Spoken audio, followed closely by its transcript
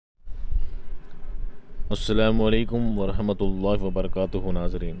अस्सलामु अलैकुम वरहमतुल्लाहि वबरकातुहू।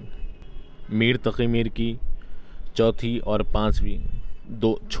 नाज़रीन, मीर तक़ी मीर की चौथी और पांचवी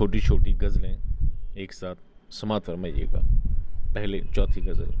दो छोटी छोटी गज़लें एक साथ समात फरमाइएगा। पहले चौथी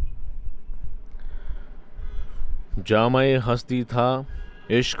गज़ल। जामे हस्ती था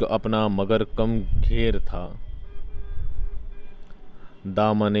इश्क अपना मगर कम घेर था,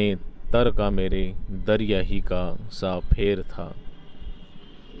 दामने तर का मेरे दरिया ही का सा फेर था।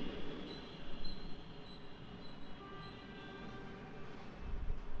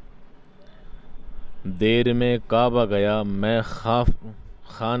 देर में काबा गया मैं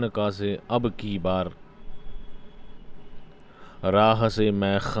खानका से अब की बार, राह से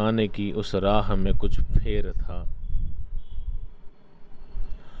मैं खाने की उस राह में कुछ फेर था।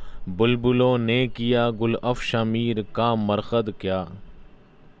 बुलबुलों ने किया गुल अफ़शा मीर का मरकद क्या,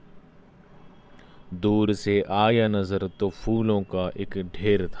 दूर से आया नज़र तो फूलों का एक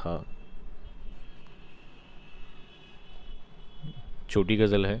ढेर था। छोटी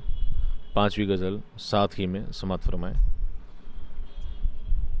गज़ल है, पांचवी गज़ल साथ ही में समात फरमाएं।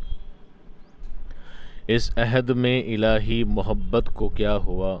 इस अहद में इलाही मोहब्बत को क्या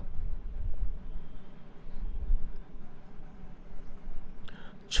हुआ,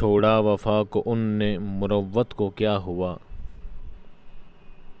 छोड़ा वफा को उनने मुरव्वत को क्या हुआ।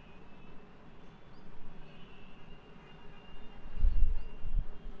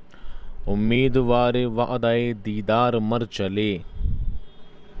 उम्मीदवार वादाए दीदार मर चले,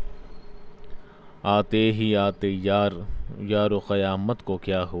 आते ही आते यारो क़यामत को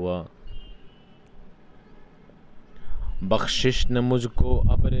क्या हुआ। बख्शिश ने मुझको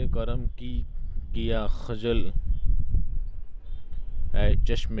अब्रे करम की किया खजल, ऐ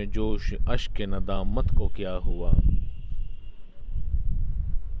चश्मे जोश अश्क नदामत को क्या हुआ।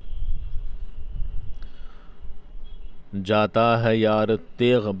 जाता है यार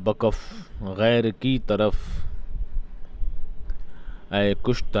तेग बकफ गैर की तरफ, ऐ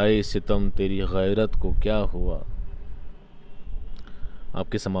कुश्ताए सितम तेरी गैरत को क्या हुआ।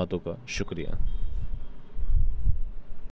 आपके समातों का शुक्रिया।